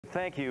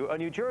Thank you. A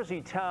New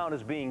Jersey town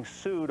is being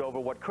sued over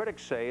what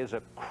critics say is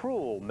a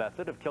cruel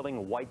method of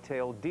killing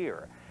white-tailed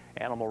deer.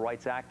 Animal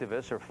rights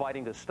activists are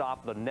fighting to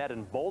stop the net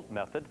and bolt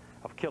method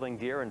of killing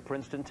deer in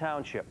Princeton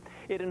Township.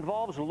 It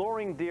involves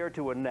luring deer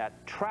to a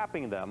net,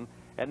 trapping them,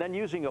 and then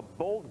using a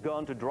bolt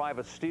gun to drive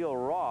a steel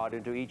rod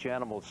into each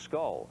animal's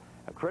skull.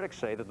 Now, critics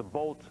say that the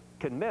bolt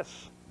can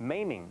miss,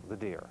 maiming the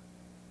deer.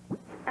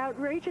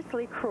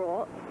 Outrageously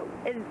cruel.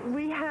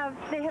 They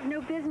have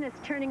no business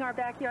turning our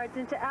backyards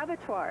into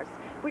abattoirs,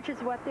 which is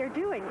what they're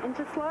doing,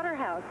 into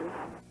slaughterhouses.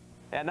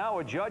 And now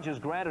a judge has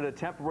granted a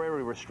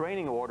temporary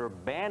restraining order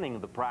banning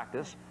the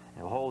practice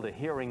and will hold a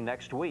hearing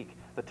next week.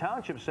 The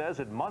township says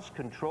it must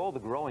control the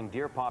growing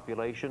deer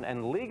population,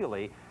 and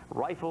legally,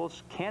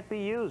 rifles can't be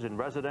used in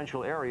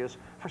residential areas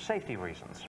for safety reasons.